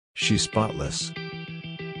She's spotless.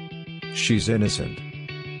 She's innocent.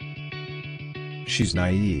 She's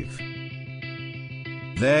naive.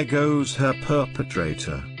 There goes her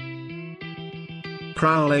perpetrator,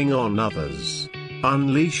 prowling on others,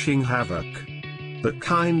 unleashing havoc, the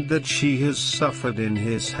kind that she has suffered in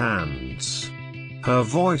his hands. Her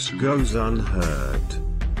voice goes unheard,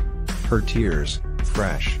 Her tears,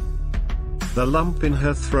 fresh. the lump in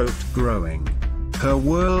her throat growing. Her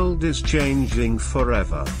world is changing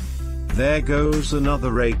forever. There goes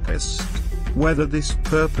another rapist, whether this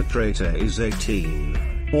perpetrator is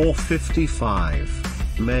 18 or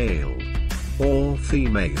 55, male or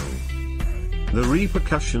female. The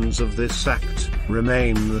repercussions of this act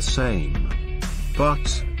remain the same.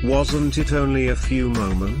 But, wasn't it only a few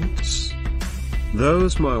moments?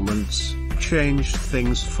 Those moments changed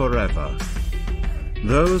things forever.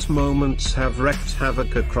 Those moments have wreaked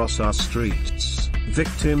havoc across our streets,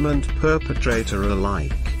 victim and perpetrator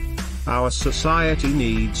alike. Our society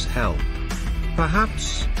needs help.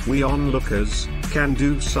 Perhaps, we onlookers, can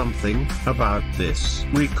do something about this.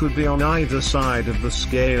 We could be on either side of the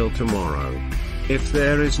scale tomorrow. If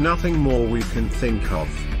there is nothing more we can think of,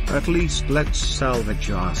 at least let's salvage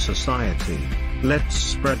our society. Let's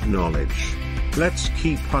spread knowledge. Let's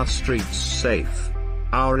keep our streets safe,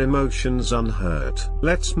 our emotions unhurt.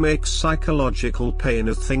 Let's make psychological pain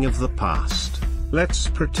a thing of the past. Let's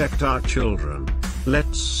protect our children.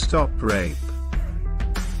 Let's stop rape.